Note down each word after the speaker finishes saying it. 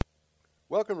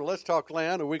Welcome to Let's Talk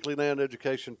Land, a weekly land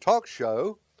education talk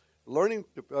show,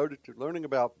 devoted to learning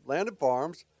about land and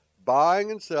farms,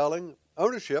 buying and selling,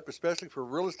 ownership, especially for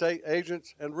real estate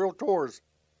agents and realtors.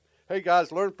 Hey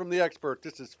guys, learn from the expert.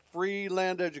 This is free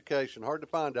land education, hard to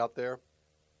find out there.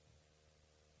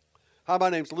 Hi, my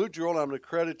name's Lou Jewell. I'm an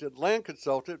accredited land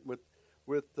consultant with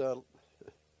Land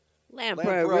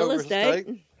Pro Real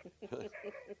Estate.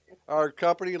 Our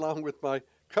company, along with my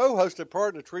co-host and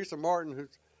partner, Teresa Martin,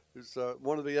 who's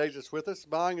one of the agents with us,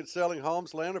 buying and selling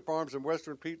homes, land, and farms in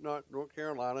western Piedmont, North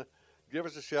Carolina. Give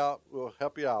us a shout. We'll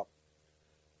help you out.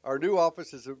 Our new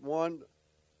office is at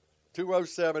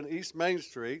 1207 East Main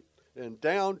Street in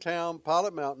downtown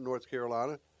Pilot Mountain, North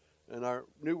Carolina. And our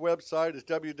new website is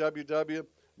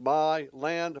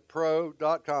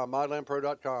www.mylandpro.com,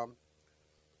 mylandpro.com.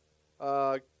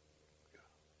 I'd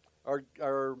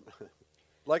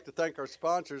like to thank our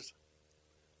sponsors,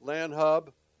 Land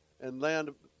Hub and Land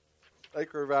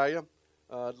Acre Value.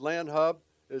 Land Hub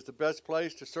is the best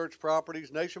place to search properties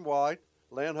nationwide,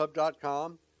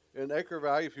 landhub.com. And Acre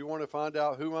Value, if you want to find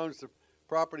out who owns the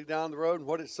property down the road and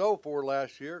what it sold for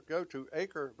last year, go to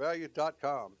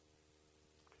acrevalue.com.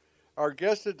 Our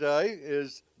guest today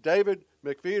is David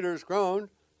Mcfeeters-Krone.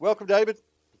 Welcome, David.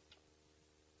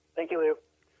 Thank you, Lou.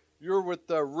 You're with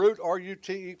Root,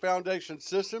 R-U-T-E Foundation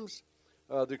Systems,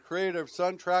 the creator of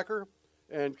Sun Tracker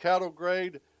and Cattle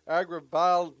Grade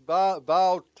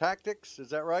Agri-Biotactics.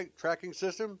 Is that right? Tracking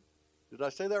system? Did I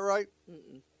say that right?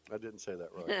 Mm-mm. I didn't say that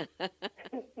right.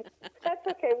 That's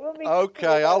okay. We'll be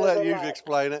okay, I'll let you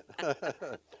explain it.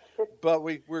 But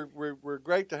we're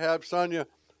great to have Sonia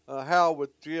Howell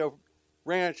with Geo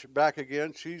Ranch back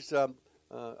again. She's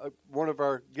one of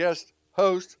our guest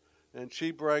hosts, and she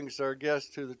brings our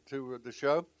guests to the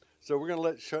show. So we're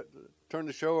going to turn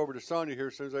the show over to Sonia here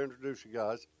as soon as I introduce you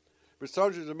guys. But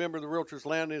Sonia is a member of the Realtors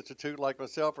Land Institute, like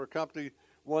myself. Her company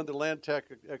won the Land Tech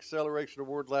Acceleration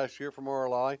Award last year from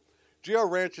RLI. Geo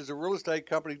Ranch is a real estate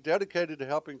company dedicated to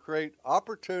helping create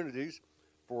opportunities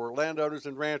for landowners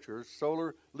and ranchers.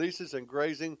 Solar, leases, and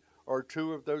grazing are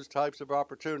two of those types of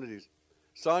opportunities.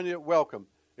 Sonia, welcome.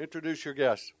 Introduce your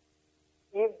guests.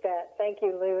 You bet. Thank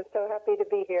you, Lou. So happy to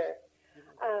be here.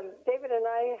 David and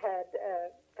I have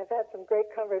had some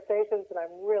great conversations, and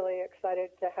I'm really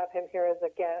excited to have him here as a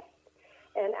guest.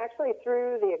 And actually,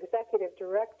 through the executive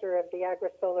director of the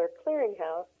Agri-Solar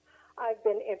Clearinghouse, I've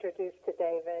been introduced to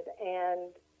David,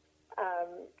 and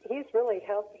he's really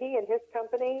helped. He and his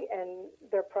company and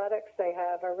their products they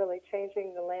have are really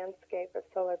changing the landscape of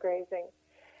solar grazing.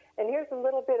 And here's a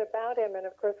little bit about him, and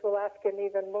of course we'll ask him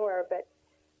even more, but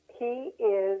he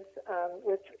is,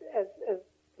 as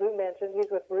Lou mentioned,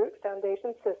 he's with Root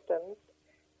Foundation Systems,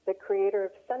 the creator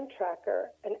of Sun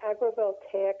Tracker, an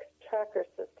agrivoltaic tracker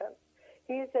system.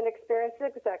 He's an experienced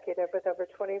executive with over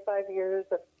 25 years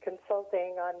of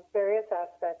consulting on various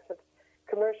aspects of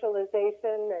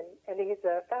commercialization, and he's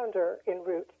a founder in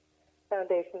Root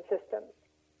Foundation Systems.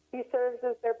 He serves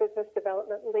as their business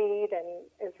development lead and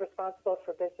is responsible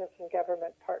for business and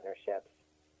government partnerships.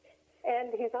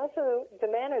 And he's also the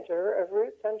manager of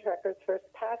Root Sun Tracker's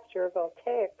first pasture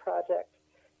voltaic project,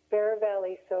 Bear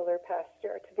Valley Solar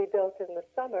Pasture, to be built in the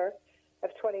summer of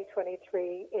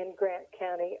 2023 in Grant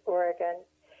County, Oregon.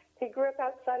 He grew up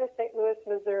outside of St. Louis,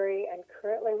 Missouri, and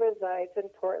currently resides in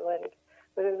Portland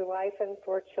with his wife and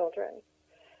 4 children.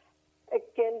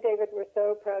 Again, David, we're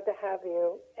so proud to have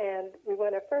you, and we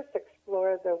want to first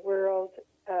explore the world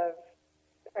of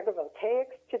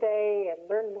agrivoltaics today and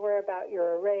learn more about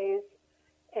your arrays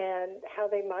and how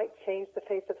they might change the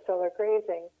face of solar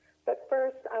grazing. But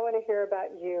first, I want to hear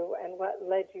about you and what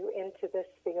led you into this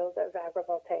field of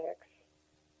agrivoltaics.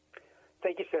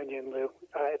 Thank you, Sonia and Lou.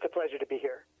 It's a pleasure to be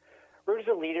here. Root is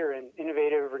a leader in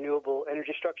innovative renewable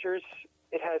energy structures.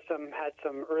 It has had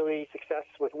some early success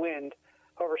with wind.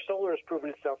 However, solar has proven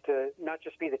itself to not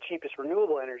just be the cheapest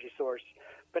renewable energy source,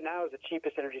 but now is the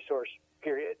cheapest energy source,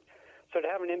 period. So to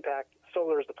have an impact,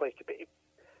 solar is the place to be.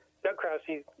 Doug Krause,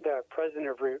 the president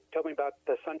of Root, told me about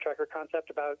the Sun Tracker concept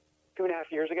about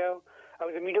 2.5 years ago. I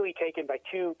was immediately taken by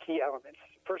 2 key elements.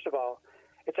 First of all,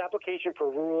 its application for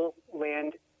rural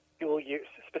land dual use,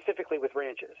 specifically with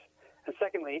ranches. And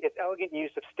secondly, its elegant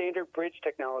use of standard bridge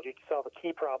technology to solve a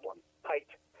key problem, height.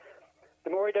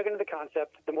 The more I dug into the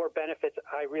concept, the more benefits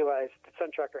I realized that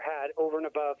Sun Tracker had over and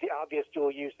above the obvious dual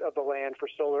use of the land for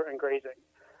solar and grazing.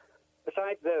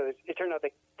 Besides those, it turned out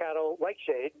that cattle like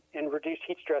shade and reduced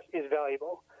heat stress is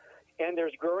valuable. And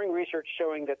there's growing research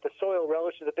showing that the soil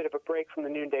relishes a bit of a break from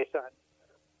the noonday sun.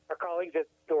 Our colleagues at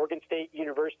the Oregon State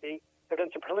University have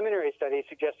done some preliminary studies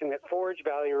suggesting that forage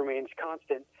value remains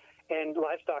constant and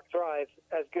livestock thrive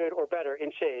as good or better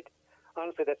in shade.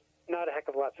 Honestly, that's not a heck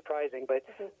of a lot surprising, but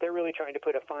they're really trying to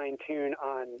put a fine tune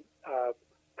on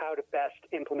how to best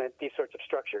implement these sorts of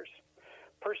structures.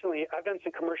 Personally, I've done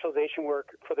some commercialization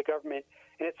work for the government,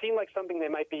 and it seemed like something they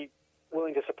might be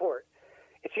willing to support.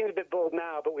 It seems a bit bold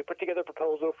now, but we put together a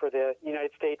proposal for the United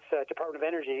States Department of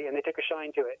Energy, and they took a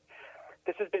shine to it.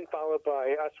 This has been followed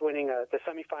by us winning the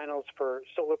semifinals for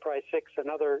Solar Prize 6,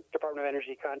 another Department of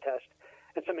Energy contest,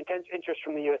 and some intense interest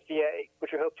from the USDA,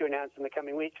 which we hope to announce in the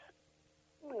coming weeks.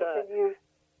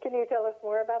 Can you tell us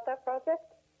more about that project?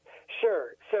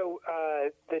 Sure. So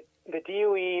the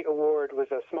DOE award was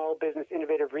a Small Business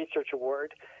Innovative Research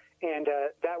Award, and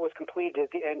that was completed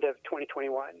at the end of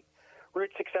 2021.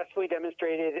 Root successfully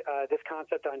demonstrated this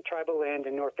concept on tribal land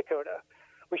in North Dakota.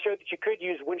 We showed that you could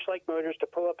use winch-like motors to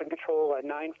pull up and control a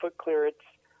 9-foot clearance,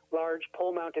 large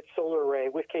pole-mounted solar array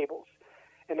with cables,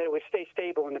 and that it would stay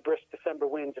stable in the brisk December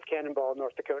winds of Cannonball,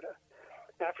 North Dakota.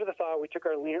 After the thaw, we took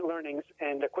our learnings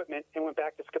and equipment and went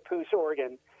back to Scappoose,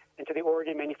 Oregon, and to the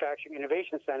Oregon Manufacturing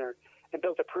Innovation Center and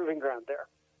built a proving ground there.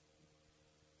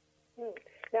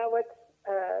 Now,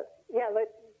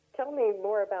 tell me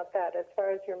more about that as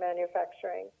far as your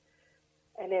manufacturing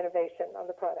and innovation on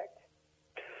the product.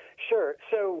 Sure.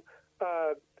 So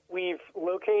we've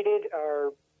located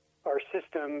our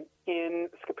system in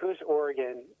Scappoose,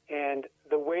 Oregon, and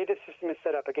the way the system is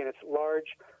set up, again, it's large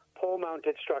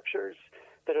pole-mounted structures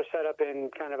that are set up in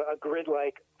kind of a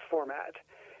grid-like format.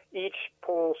 Each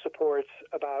pole supports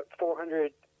about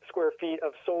 400 square feet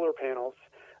of solar panels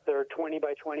that are 20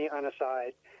 by 20 on a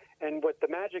side. And what the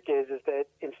magic is that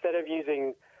instead of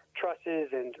using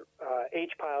trusses and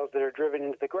H-piles that are driven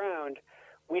into the ground,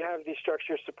 we have these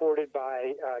structures supported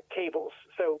by cables.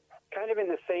 So kind of in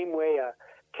the same way a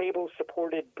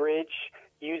cable-supported bridge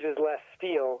uses less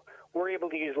steel, we're able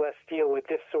to use less steel with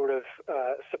this sort of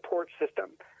support system.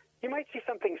 You might see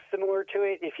something similar to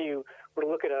it if you were to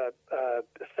look at a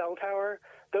cell tower.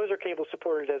 Those are cable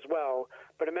supported as well,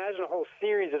 but imagine a whole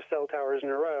series of cell towers in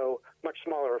a row, much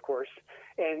smaller, of course,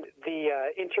 and the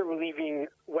interweaving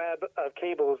web of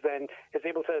cables then is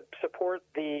able to support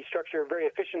the structure very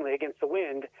efficiently against the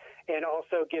wind and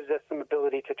also gives us some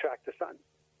ability to track the sun.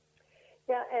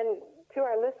 Yeah, and to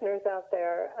our listeners out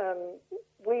there,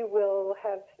 we will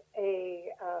have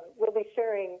we'll be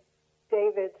sharing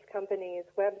David's company's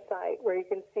website where you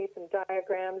can see some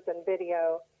diagrams and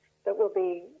video that will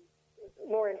be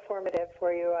more informative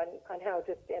for you on how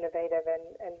just innovative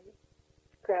and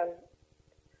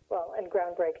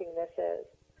groundbreaking this is.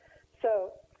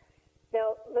 So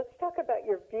now let's talk about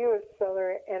your view of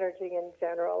solar energy in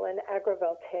general and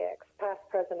agrivoltaics, past,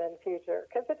 present, and future,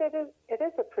 because it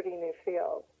is a pretty new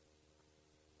field.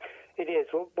 It is.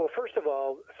 Well, first of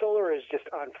all, solar is just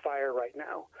on fire right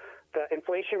now. The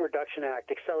Inflation Reduction Act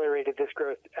accelerated this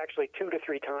growth actually 2 to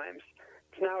 3 times.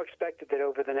 It's now expected that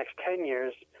over the next 10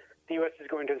 years, the U.S. is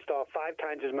going to install 5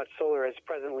 times as much solar as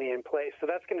presently in place. So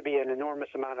that's going to be an enormous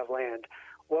amount of land,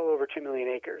 well over 2 million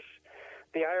acres.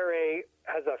 The IRA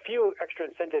has a few extra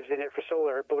incentives in it for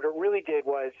solar, but what it really did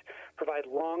was provide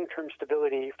long-term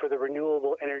stability for the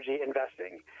renewable energy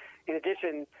investing. In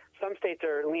addition, some states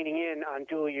are leaning in on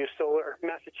dual-use solar.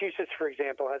 Massachusetts, for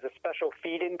example, has a special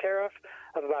feed-in tariff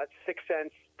of about 6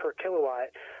 cents per kilowatt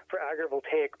for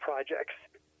agrivoltaic projects.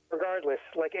 Regardless,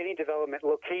 like any development,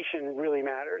 location really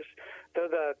matters. Though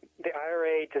the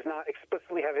IRA does not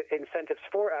explicitly have incentives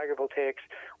for agrivoltaics,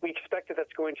 we expect that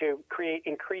that's going to create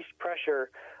increased pressure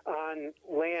on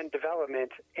land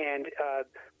development, and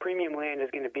premium land is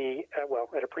going to be, at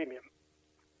a premium.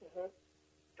 Mm-hmm.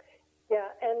 Yeah,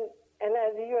 and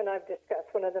as you and I've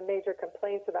discussed, one of the major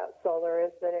complaints about solar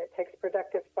is that it takes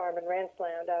productive farm and ranch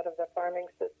land out of the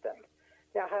farming system.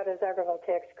 Now, how does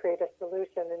agrivoltaics create a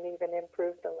solution and even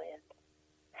improve the land?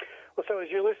 Well, so as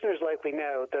your listeners likely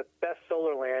know, the best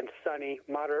solar land, sunny,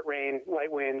 moderate rain,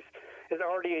 light winds, is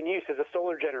already in use as a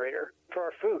solar generator for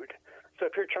our food. So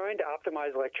if you're trying to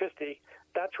optimize electricity,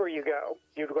 that's where you go.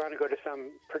 You'd want to go to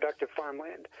some productive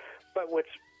farmland. But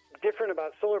what's different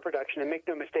about solar production, and make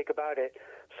no mistake about it,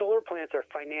 solar plants are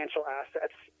financial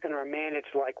assets and are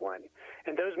managed like one.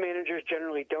 And those managers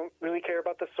generally don't really care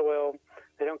about the soil,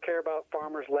 they don't care about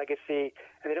farmers' legacy,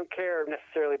 and they don't care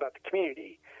necessarily about the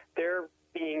community. They're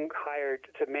being hired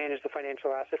to manage the financial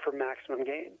asset for maximum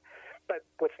gain. But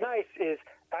what's nice is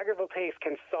agrivoltaics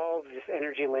can solve this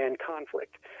energy land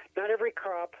conflict. Not every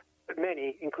crop, but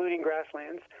many, including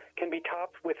grasslands, can be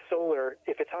topped with solar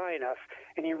if it's high enough,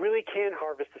 and you really can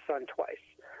harvest the sun twice.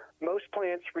 Most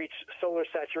plants reach solar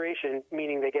saturation,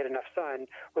 meaning they get enough sun,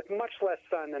 with much less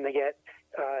sun than they get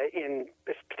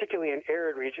particularly in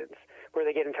arid regions, where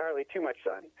they get entirely too much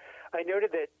sun. I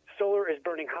noted that solar is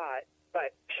burning hot,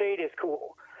 but shade is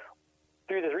cool.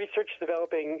 through the research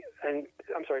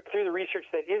through the research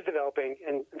that is developing,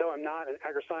 and though I'm not an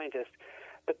agri-scientist,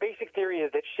 the basic theory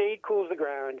is that shade cools the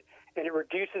ground and it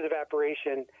reduces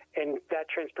evaporation, and that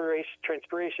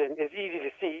transpiration is easy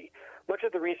to see. Much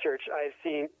of the research I've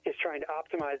seen is trying to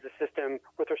optimize the system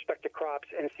with respect to crops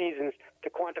and seasons to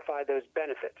quantify those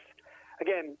benefits.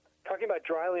 Again, talking about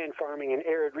dryland farming in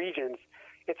arid regions,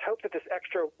 it's hoped that this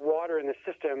extra water in the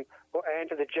system will add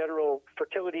to the general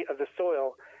fertility of the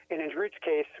soil, and in Root's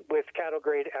case, with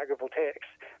cattle-grade agrivoltaics,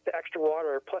 the extra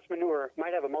water plus manure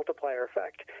might have a multiplier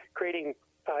effect, creating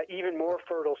even more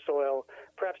fertile soil,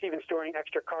 perhaps even storing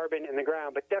extra carbon in the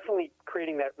ground, but definitely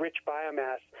creating that rich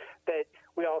biomass that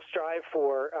we all strive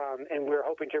for, and we're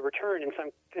hoping to return in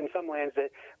some lands that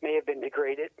may have been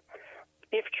degraded.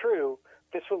 If true,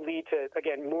 this will lead to,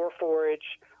 again, more forage,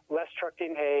 less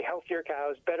trucked-in hay, healthier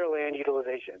cows, better land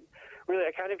utilization. Really,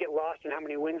 I kind of get lost in how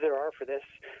many wins there are for this,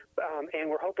 and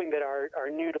we're hoping that our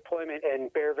new deployment in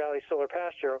Bear Valley Solar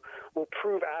Pasture will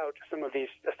prove out some of these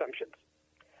assumptions.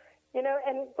 You know,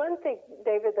 and one thing,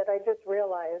 David, that I just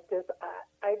realized is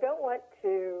I don't want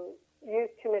to use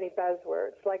too many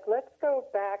buzzwords. Like, let's go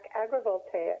back,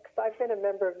 agrivoltaics. I've been a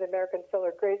member of the American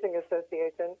Solar Grazing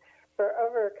Association for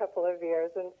over a couple of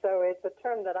years, and so it's a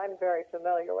term that I'm very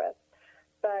familiar with.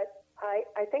 But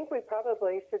I think we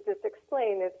probably should just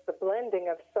explain it's the blending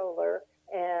of solar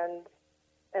and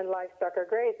livestock or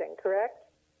grazing, correct?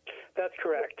 That's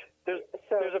correct.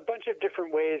 There's a bunch of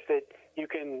different ways that you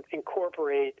can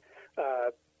incorporate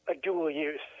a dual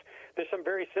use. There's some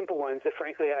very simple ones that,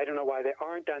 frankly, I don't know why they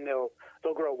aren't done.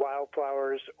 They'll grow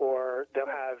wildflowers, or they'll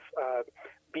have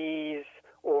bees,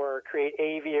 or create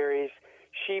aviaries.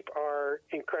 Sheep are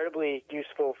incredibly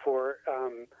useful for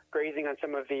grazing on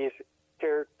some of these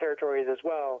territories as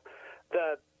well.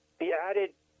 The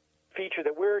added feature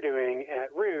that we're doing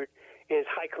at Root is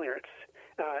high clearance.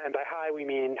 And by high, we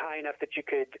mean high enough that you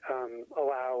could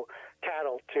allow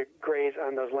cattle to graze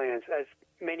on those lands. As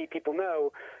many people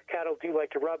know, cattle do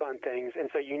like to rub on things, and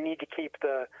so you need to keep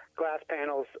the glass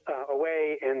panels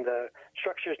away, and the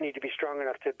structures need to be strong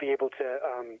enough to be able to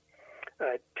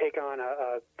take on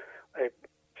a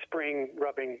spring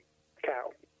rubbing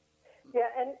cow. Yeah,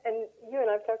 and you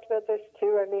and I've talked about this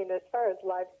too. I mean, as far as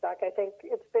livestock, I think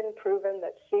it's been proven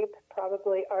that sheep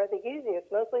probably are the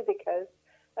easiest, mostly because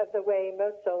of the way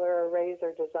most solar arrays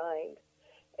are designed.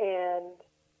 And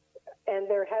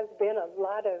there has been a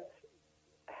lot of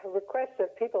requests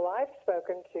of people I've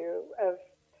spoken to of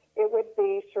it would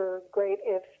be sure great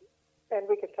if, and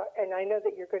we could talk, and I know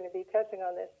that you're going to be touching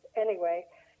on this anyway,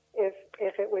 if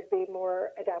it would be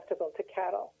more adaptable to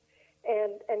cattle.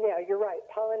 And yeah, you're right,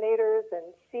 pollinators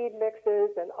and seed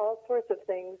mixes and all sorts of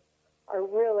things are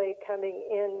really coming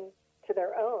in to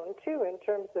their own too in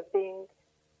terms of being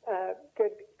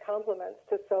good complements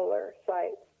to solar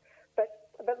sites. But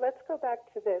let's go back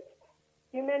to this.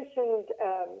 You mentioned,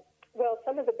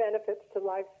 some of the benefits to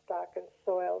livestock and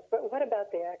soils, but what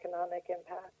about the economic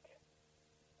impact?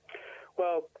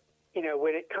 Well, you know,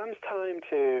 when it comes time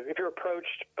to, if you're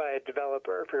approached by a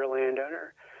developer, if you're a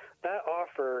landowner, that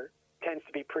offer tends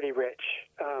to be pretty rich.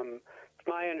 It's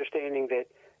my understanding that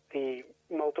the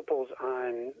multiples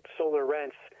on solar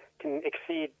rents can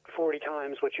exceed 40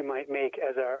 times what you might make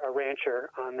as a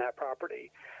rancher on that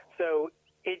property. So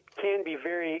it can be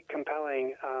very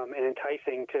compelling and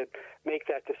enticing to make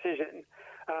that decision.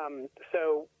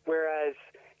 So whereas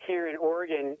here in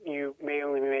Oregon, you may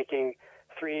only be making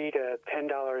 $3 to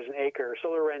 $10 an acre,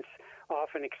 solar rents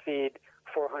often exceed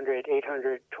 $400,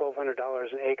 $800,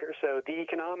 $1,200 an acre. So the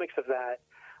economics of that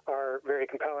are very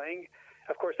compelling.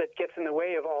 Of course, that gets in the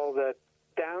way of all the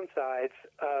downsides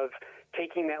of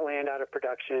taking that land out of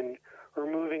production,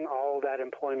 removing all that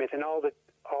employment and all the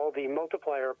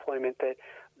multiplier employment that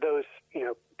those, you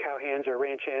know, cow hands or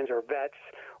ranch hands or vets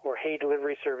or hay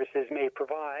delivery services may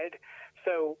provide.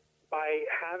 So by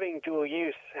having dual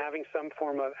use, having some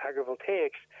form of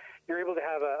agrivoltaics, you're able to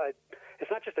have it's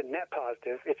not just a net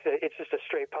positive, it's just a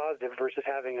straight positive versus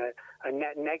having a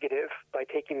net negative by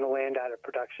taking the land out of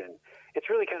production. It's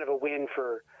really kind of a win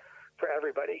for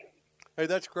everybody. Hey,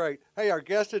 that's great. Hey, our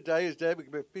guest today is David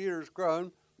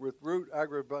Mcfeeters-Krone with Root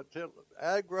Voltaics.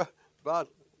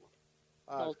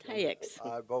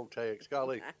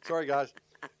 Golly. Sorry, guys.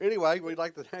 Anyway, we'd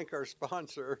like to thank our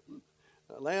sponsor,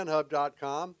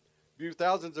 landhub.com. View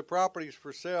thousands of properties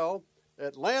for sale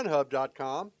at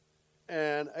landhub.com.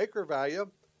 And Acre Value,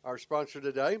 our sponsor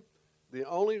today. The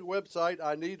only website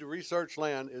I need to research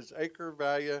land is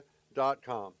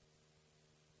acrevalue.com.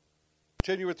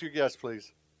 Continue with your guest,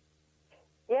 please.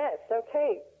 Yes,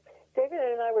 okay. David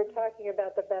and I were talking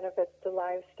about the benefits to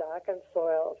livestock and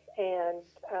soils, and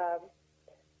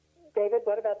David,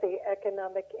 what about the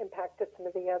economic impact to some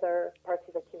of the other parts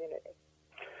of the community?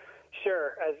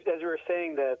 Sure. As we were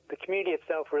saying, the community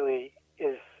itself really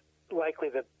is likely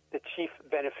the chief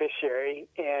beneficiary,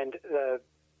 and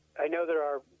I know that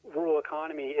our rural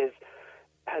economy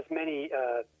has many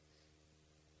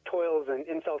toils and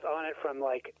insults on it from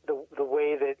like the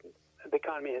way that the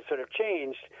economy has sort of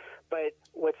changed. But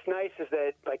what's nice is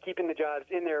that by keeping the jobs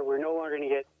in there, we're no longer going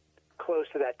to get close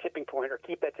to that tipping point or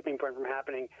keep that tipping point from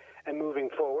happening and moving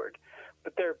forward.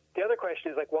 But the other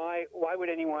question is like, why would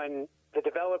anyone, the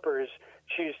developers,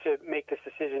 choose to make this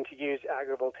decision to use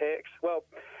agrivoltaics? Well,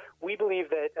 we believe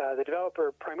that the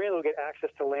developer primarily will get access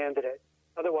to land that it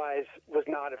otherwise was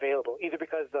not available, either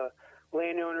because the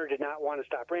landowner did not want to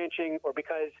stop ranching or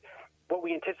because what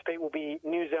we anticipate will be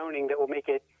new zoning that will make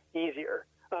it easier.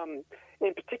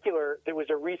 In particular, there was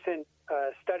a recent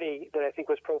study that I think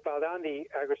was profiled on the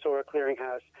Agri-Solar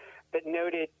Clearinghouse that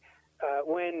noted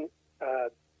when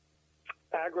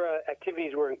agri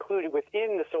activities were included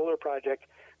within the solar project,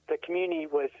 the community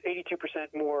was 82%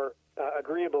 more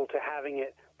agreeable to having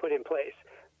it put in place.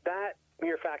 That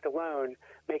mere fact alone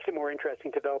makes it more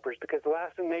interesting to developers because the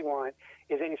last thing they want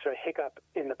is any sort of hiccup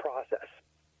in the process.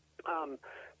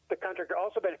 The contractor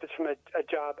also benefits from a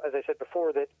job, as I said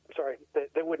before, that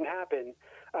wouldn't happen.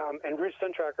 And Roots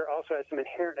Sun Tracker also has some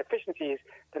inherent efficiencies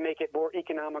to make it more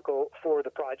economical for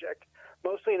the project,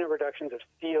 mostly in the reductions of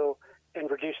steel and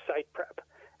reduced site prep.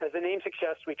 As the name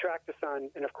suggests, we track the sun,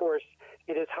 and of course,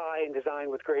 it is high in design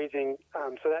with grazing,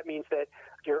 so that means that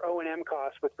your O&M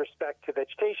costs with respect to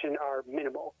vegetation are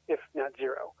minimal, if not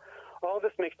zero. All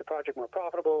this makes the project more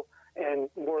profitable and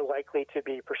more likely to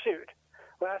be pursued.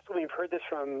 Lastly, we've heard this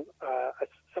from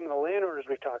some of the landowners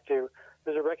we've talked to.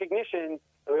 There's a recognition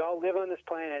that we all live on this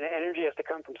planet and energy has to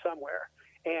come from somewhere.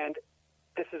 And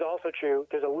this is also true.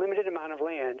 There's a limited amount of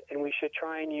land, and we should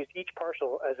try and use each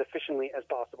parcel as efficiently as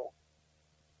possible.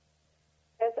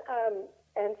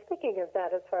 And speaking of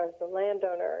that, as far as the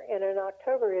landowner, in an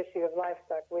October issue of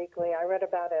Livestock Weekly, I read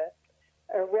about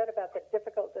the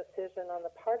difficult decision on the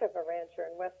part of a rancher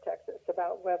in West Texas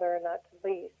about whether or not to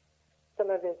lease some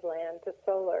of his land to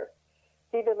solar.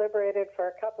 He deliberated for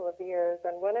a couple of years,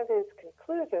 and one of his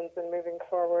conclusions in moving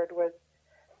forward was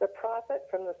the profit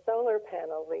from the solar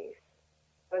panel lease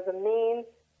was a means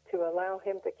to allow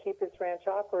him to keep his ranch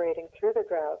operating through the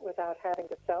drought without having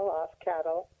to sell off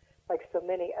cattle like so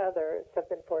many others have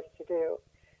been forced to do.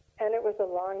 And it was a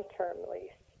long-term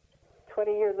lease,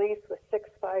 20-year lease with 6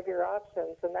 5-year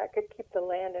options, and that could keep the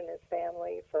land in his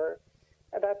family for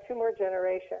about 2 more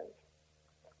generations.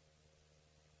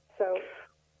 So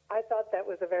I thought that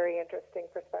was a very interesting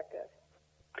perspective.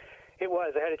 It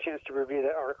was. I had a chance to review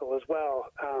that article as well.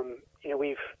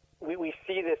 We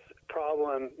see this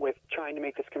problem with trying to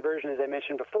make this conversion, as I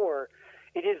mentioned before.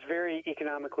 It is very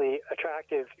economically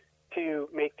attractive to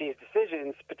make these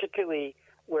decisions, particularly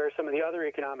where some of the other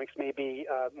economics may be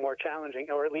more challenging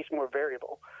or at least more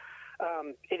variable.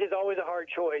 It is always a hard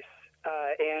choice,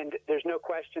 and there's no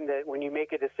question that when you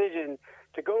make a decision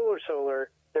to go with solar,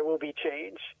 there will be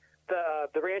change.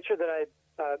 The rancher that I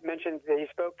mentioned that he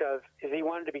spoke of is he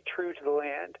wanted to be true to the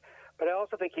land, but I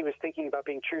also think he was thinking about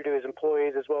being true to his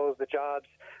employees as well as the jobs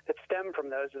that stem from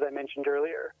those, as I mentioned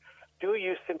earlier. Dual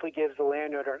use simply gives the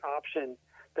landowner an option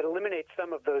that eliminates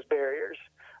some of those barriers.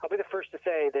 I'll be the first to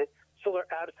say that solar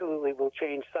absolutely will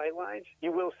change sightlines.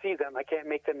 You will see them. I can't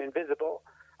make them invisible.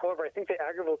 However, I think that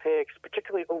agrivoltaics,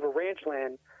 particularly over ranch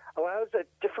land, allows a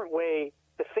different way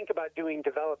to think about doing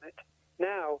development.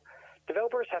 Now,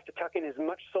 developers have to tuck in as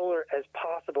much solar as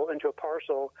possible into a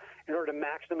parcel in order to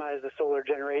maximize the solar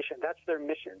generation. That's their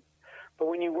mission. But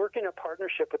when you work in a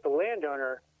partnership with the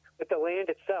landowner, with the land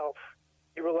itself,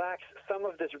 you relax some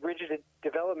of this rigid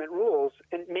development rules,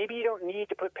 and maybe you don't need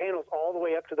to put panels all the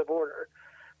way up to the border.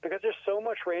 Because there's so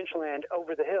much ranch land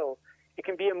over the hill, it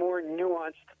can be a more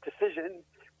nuanced decision,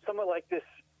 somewhat like this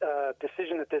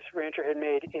decision that this rancher had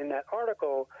made in that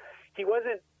article. He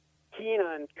wasn't keen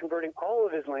on converting all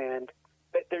of his land,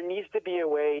 but there needs to be a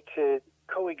way to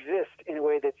coexist in a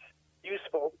way that's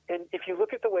useful. And if you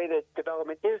look at the way that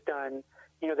development is done,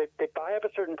 they buy up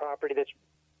a certain property that's,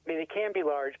 it can be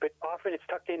large, but often it's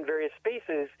tucked in various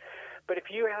spaces. But if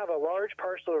you have a large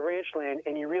parcel of ranch land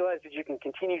and you realize that you can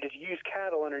continue to use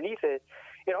cattle underneath it,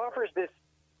 it offers this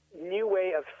new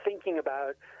way of thinking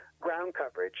about ground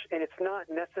coverage. And it's not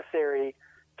necessary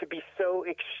to be so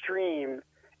extreme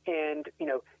and,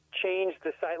 change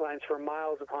the sightlines for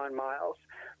miles upon miles.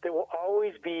 There will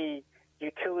always be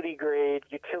utility grade,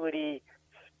 utility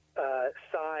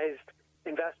sized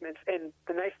investments. And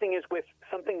the nice thing is with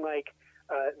something like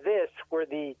this, where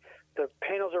the the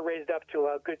panels are raised up to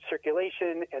allow good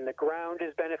circulation, and the ground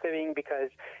is benefiting because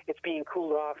it's being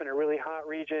cooled off in a really hot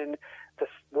region. The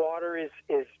water is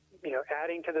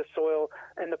adding to the soil,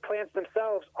 and the plants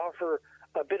themselves offer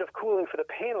a bit of cooling for the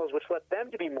panels, which let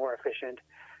them to be more efficient.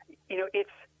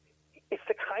 It's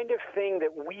the kind of thing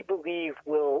that we believe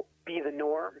will be the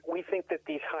norm. We think that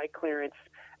these high clearance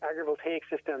agrivoltaic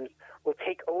systems will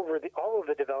take over all of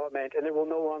the development, and there will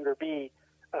no longer be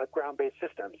ground-based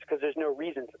systems because there's no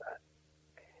reason for that.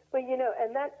 Well,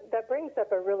 and that brings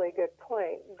up a really good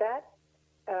point. That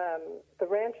the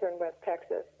rancher in West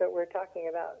Texas that we're talking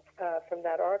about from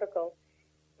that article,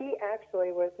 he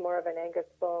actually was more of an Angus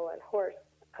bull and horse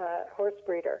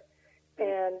breeder.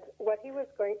 And what he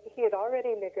had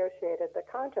already negotiated the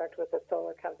contract with the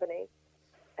solar company,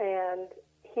 and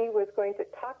he was going to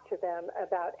talk to them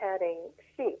about adding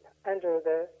sheep under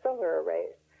the solar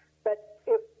arrays. But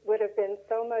it would have been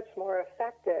so much more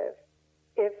effective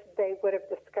if they would have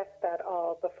discussed that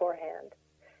all beforehand.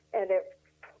 And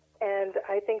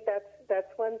I think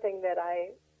that's one thing that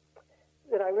I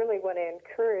really want to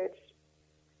encourage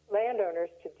landowners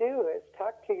to do is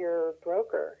talk to your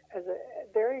broker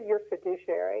they're your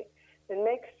fiduciary, and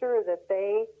make sure that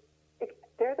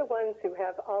they're the ones who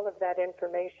have all of that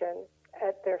information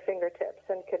at their fingertips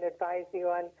and can advise you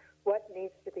on what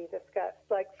needs to be discussed.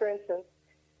 Like, for instance,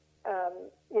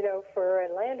 for a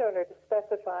landowner to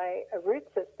specify a root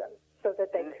system so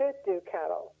that they could do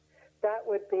cattle, that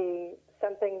would be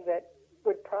something that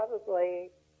would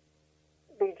probably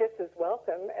be just as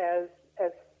welcome as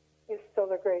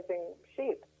solar grazing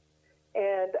sheep.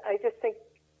 And I just think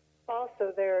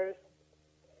also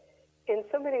in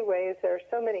so many ways, there are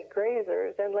so many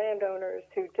grazers and landowners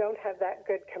who don't have that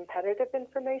good competitive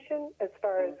information as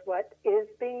far as what is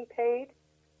being paid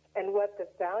and what the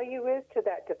value is to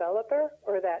that developer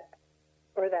or that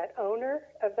owner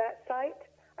of that site.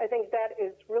 I think that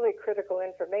is really critical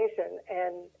information,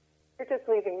 and you're just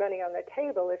leaving money on the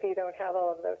table if you don't have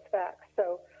all of those facts.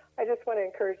 So I just want to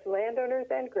encourage landowners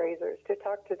and grazers to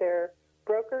talk to their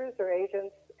brokers or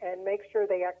agents and make sure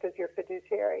they act as your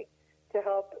fiduciary to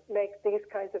help make these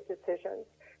kinds of decisions.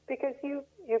 Because you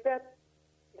bet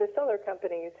the solar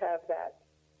companies have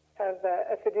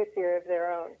a fiduciary of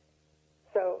their own.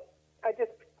 So I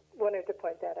just wanted to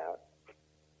point that out.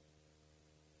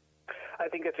 I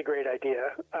think that's a great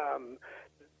idea.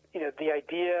 The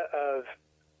idea of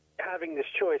having this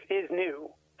choice is new.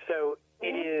 So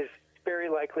it is very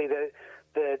likely that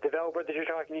the developer that you're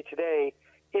talking to today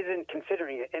isn't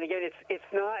considering it. And again,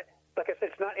 it's not, like I said,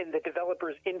 it's not in the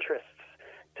developer's interests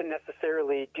to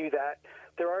necessarily do that.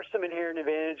 There are some inherent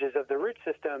advantages of the root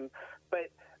system,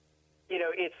 but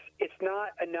it's not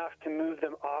enough to move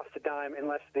them off the dime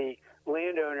unless the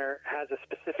landowner has a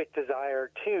specific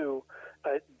desire to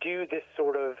do this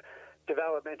sort of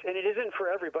development. And it isn't for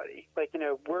everybody.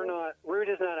 Root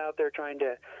is not out there trying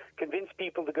to convince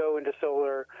people to go into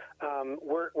solar.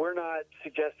 We're not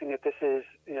suggesting that this is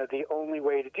the only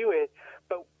way to do it.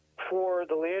 But for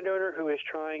the landowner who is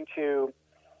trying to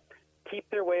keep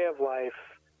their way of life,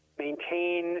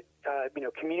 maintain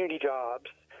community jobs,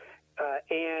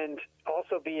 and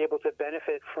also be able to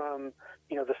benefit from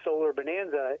the solar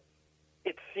bonanza,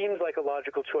 it seems like a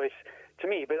logical choice to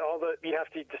me. But you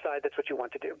have to decide that's what you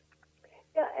want to do.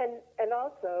 Yeah, and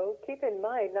also keep in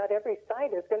mind, not every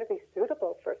site is going to be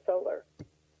suitable for solar,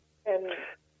 and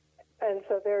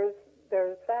so there's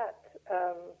that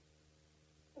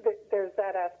there's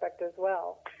that aspect as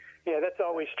well. Yeah, that's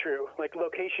always true. Like,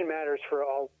 location matters for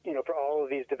all of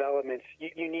these developments.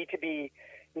 You need to be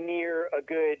near a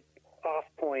good off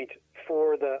point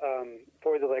for the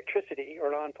electricity, or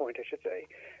an on point, I should say,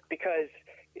 because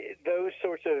those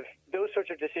sorts of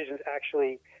decisions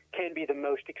actually can be the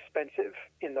most expensive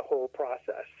in the whole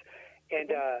process.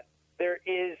 And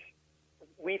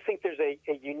we think there's a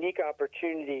unique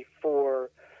opportunity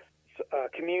for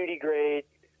community grade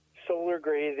solar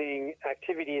grazing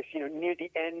activities, near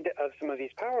the end of some of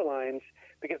these power lines,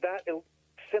 because that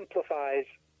simplifies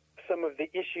some of the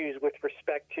issues with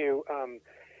respect to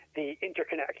the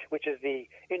interconnect, which is the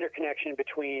interconnection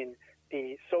between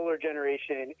the solar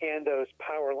generation and those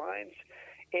power lines.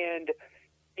 And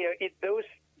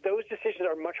those decisions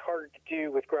are much harder to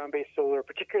do with ground-based solar,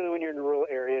 particularly when you're in rural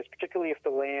areas, particularly if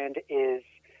the land is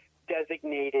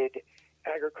designated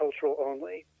agricultural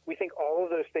only. We think all of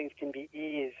those things can be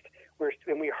eased,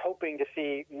 and we're hoping to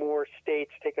see more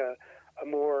states take a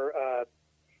more, I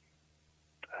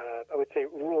would say,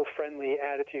 rural-friendly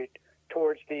attitude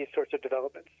towards these sorts of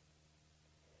developments.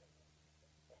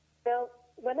 Now,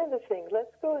 one other thing,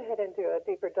 let's go ahead and do a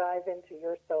deeper dive into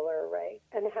your solar array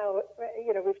and how,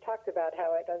 we've talked about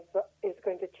how it is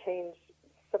going to change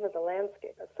some of the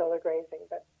landscape of solar grazing,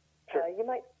 but Sure. you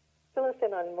might fill us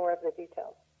in on more of the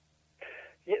details.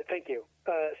 Yeah, thank you.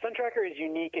 SunTracker is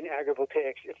unique in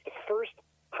agrivoltaics. It's the first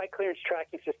high-clearance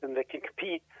tracking system that can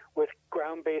compete with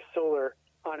ground-based solar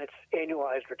on its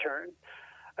annualized return.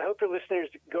 I hope your listeners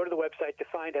go to the website to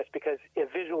find us because a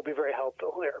visual will be very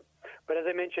helpful there. But as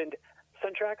I mentioned,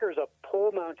 SunTracker is a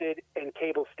pole-mounted and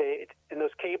cable-stayed, and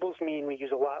those cables mean we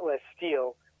use a lot less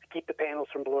steel to keep the panels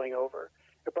from blowing over.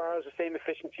 It borrows the same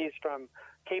efficiencies from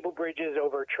cable bridges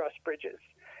over truss bridges.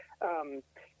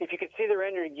 If you could see the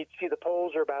rendering, you'd see the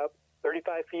poles are about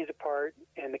 35 feet apart,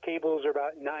 and the cables are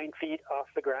about 9 feet off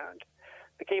the ground.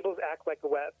 The cables act like a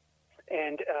web,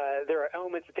 and there are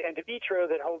elements at the end of each row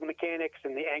that hold the mechanics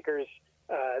and the anchors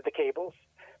the cables.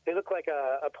 They look like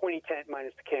a pointy tent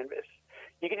minus the canvas.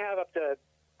 You can have up to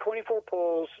 24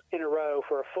 poles in a row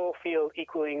for a full field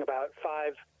equaling about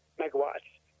 5 megawatts,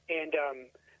 and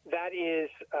that is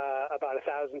about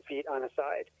 1,000 feet on a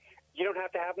side. You don't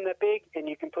have to have them that big, and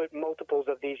you can put multiples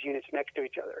of these units next to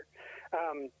each other.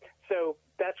 So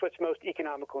that's what's most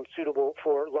economical and suitable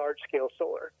for large-scale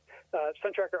solar.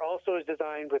 SunTracker also is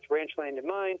designed with ranch land in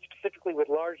mind, specifically with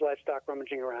large livestock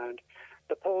rummaging around.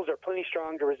 The poles are plenty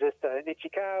strong to resist an itchy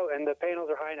cow, and the panels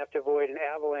are high enough to avoid an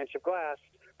avalanche of glass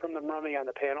from them rumming on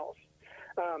the panels.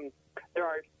 There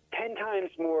are 10 times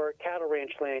more cattle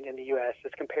ranch land in the U.S.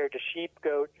 as compared to sheep,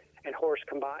 goat, and horse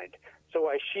combined. So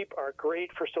while sheep are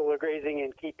great for solar grazing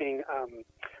and keeping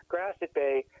grass at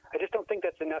bay, I just don't think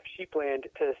that's enough sheep land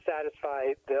to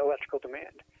satisfy the electrical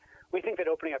demand. We think that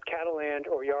opening up cattle land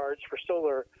or yards for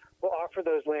solar will offer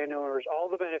those landowners all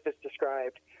the benefits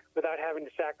described without having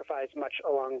to sacrifice much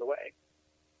along the way.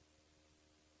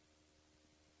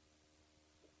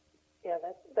 Yeah,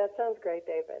 that sounds great,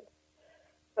 David.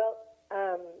 Well,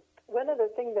 one other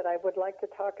thing that I would like to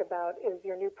talk about is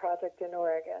your new project in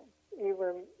Oregon. You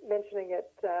were mentioning it,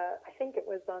 I think it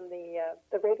was on the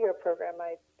radio program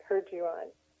I heard you on.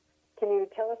 Can you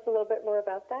tell us a little bit more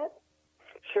about that?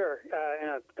 Sure,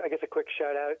 and I guess a quick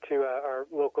shout out to our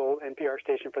local NPR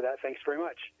station for that. Thanks very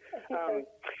much.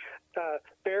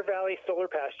 Bear Valley Solar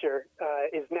Pasture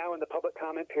is now in the public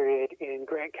comment period in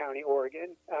Grant County,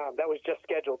 Oregon. That was just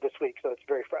scheduled this week, so it's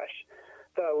very fresh.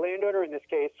 The landowner in this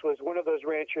case was one of those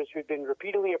ranchers who'd been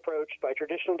repeatedly approached by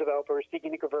traditional developers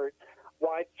seeking to convert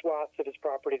wide swaths of his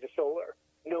property to solar.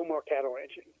 No more cattle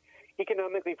ranching.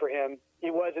 Economically for him,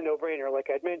 it was a no-brainer,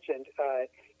 like I'd mentioned.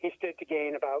 He stood to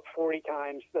gain about 40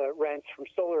 times the rents from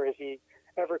solar as he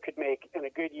ever could make in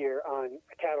a good year on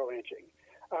cattle ranching.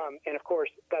 And of course,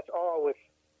 that's all with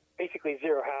basically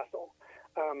zero hassle.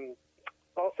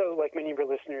 Also, like many of your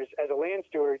listeners, as a land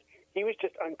steward, he was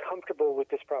just uncomfortable with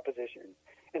this proposition.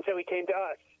 And so he came to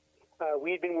us.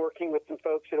 We'd been working with some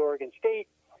folks at Oregon State,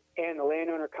 and the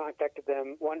landowner contacted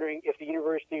them wondering if the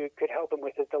university could help him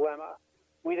with his dilemma.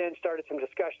 We then started some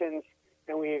discussions,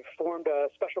 and we've formed a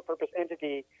special purpose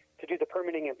entity to do the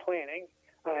permitting and planning,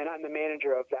 and I'm the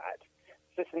manager of that.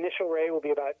 This initial array will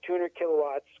be about 200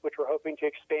 kilowatts, which we're hoping to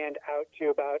expand out to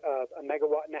about a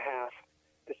megawatt and a half,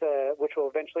 which will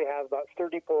eventually have about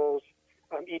 30 poles,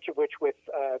 each of which with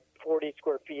 40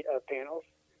 square feet of panels.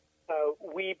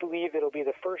 We believe it'll be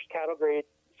the first cattle-grade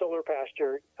solar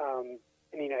pasture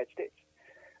in the United States.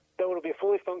 Though it'll be a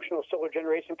fully functional solar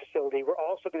generation facility, we're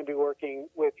also going to be working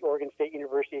with Oregon State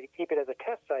University to keep it as a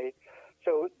test site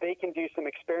so they can do some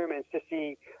experiments to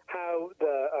see how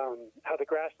the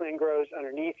grassland grows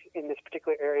underneath in this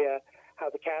particular area,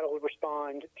 how the cattle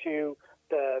respond to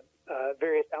the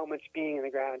various elements being in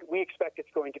the ground. We expect it's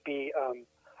going to be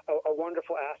a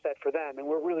wonderful asset for them, and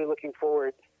we're really looking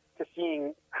forward to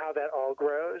seeing how that all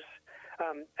grows.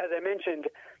 As I mentioned,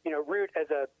 Root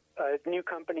as a new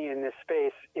company in this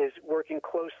space is working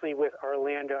closely with our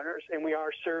landowners, and we are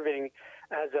serving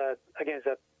as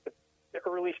an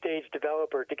early stage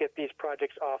developer to get these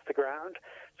projects off the ground.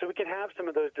 So we can have some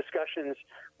of those discussions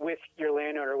with your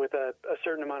landowner with a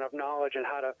certain amount of knowledge on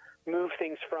how to move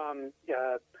things from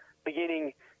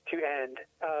beginning to end.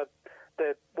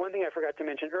 The one thing I forgot to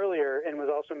mention earlier, and was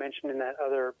also mentioned in that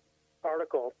other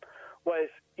article, was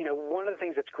one of the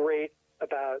things that's great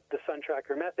about the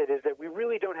SunTracker method is that we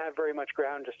really don't have very much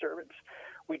ground disturbance.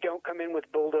 We don't come in with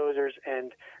bulldozers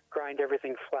and grind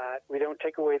everything flat. We don't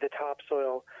take away the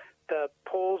topsoil. The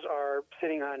poles are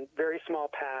sitting on very small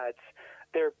pads.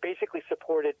 They're basically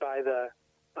supported by the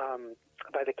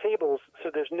cables,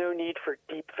 so there's no need for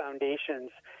deep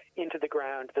foundations into the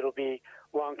ground that'll be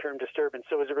long-term disturbance.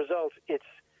 So as a result, it's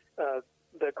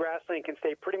the grassland can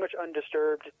stay pretty much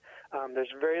undisturbed.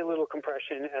 There's very little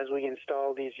compression as we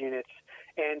install these units,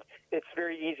 and it's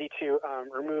very easy to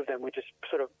remove them. We just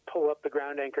sort of pull up the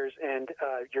ground anchors, and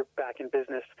you're back in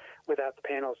business without the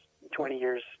panels 20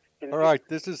 years. All right,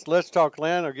 this is Let's Talk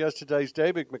Land. Our guest today is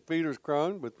David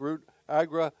Mcfeeters-Krone with Root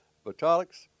Agri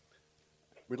Botanics.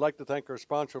 We'd like to thank our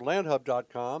sponsor,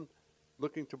 LandHub.com.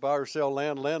 Looking to buy or sell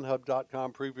land,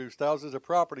 LandHub.com previews thousands of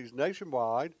properties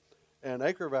nationwide and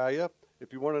acre value.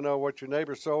 If you want to know what your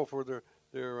neighbor sold for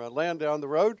their land down the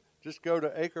road, just go to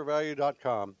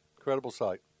acrevalue.com. Incredible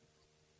site.